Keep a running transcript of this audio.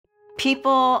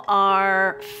People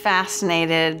are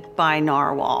fascinated by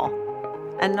narwhal.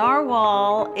 A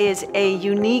narwhal is a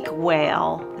unique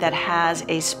whale that has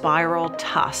a spiral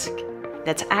tusk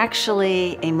that's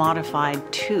actually a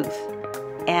modified tooth.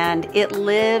 And it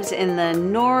lives in the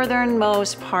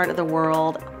northernmost part of the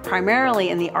world, primarily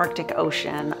in the Arctic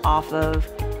Ocean off of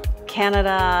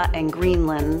Canada and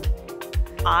Greenland.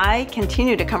 I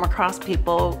continue to come across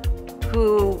people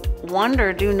who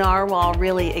wonder, do narwhal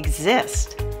really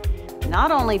exist? Not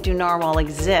only do narwhal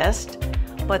exist,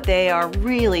 but they are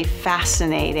really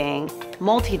fascinating,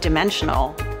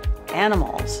 multi-dimensional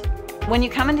animals. When you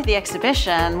come into the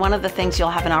exhibition, one of the things you'll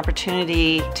have an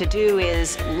opportunity to do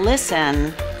is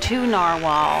listen to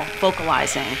narwhal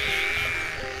vocalizing.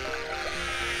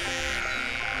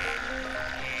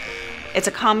 It's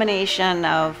a combination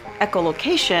of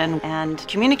echolocation and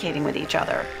communicating with each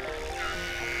other.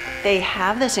 They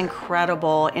have this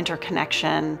incredible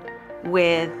interconnection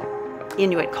with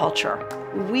Inuit culture.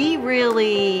 We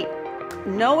really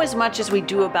know as much as we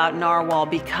do about narwhal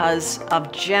because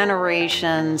of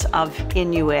generations of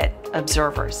Inuit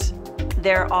observers.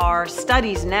 There are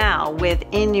studies now with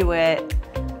Inuit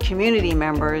community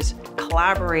members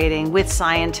collaborating with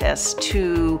scientists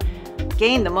to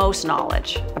gain the most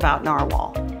knowledge about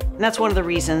narwhal. And that's one of the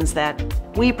reasons that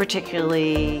we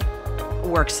particularly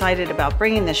were excited about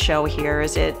bringing this show here,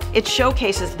 is it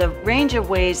showcases the range of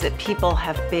ways that people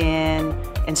have been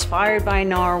inspired by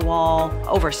narwhal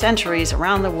over centuries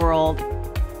around the world.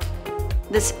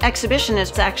 This exhibition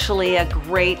is actually a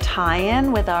great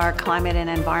tie-in with our Climate and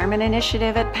Environment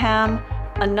Initiative at PEM.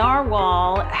 A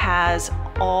narwhal has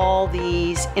all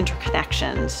these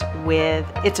interconnections with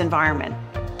its environment.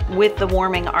 With the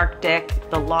warming Arctic,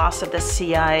 the loss of the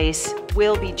sea ice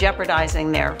will be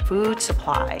jeopardizing their food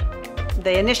supply.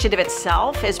 The initiative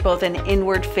itself is both an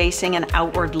inward-facing and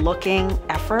outward-looking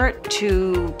effort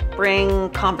to bring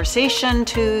conversation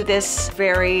to this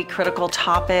very critical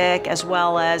topic, as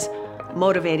well as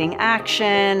motivating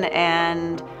action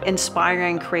and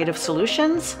inspiring creative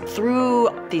solutions through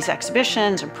these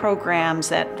exhibitions and programs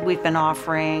that we've been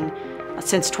offering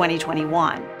since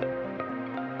 2021.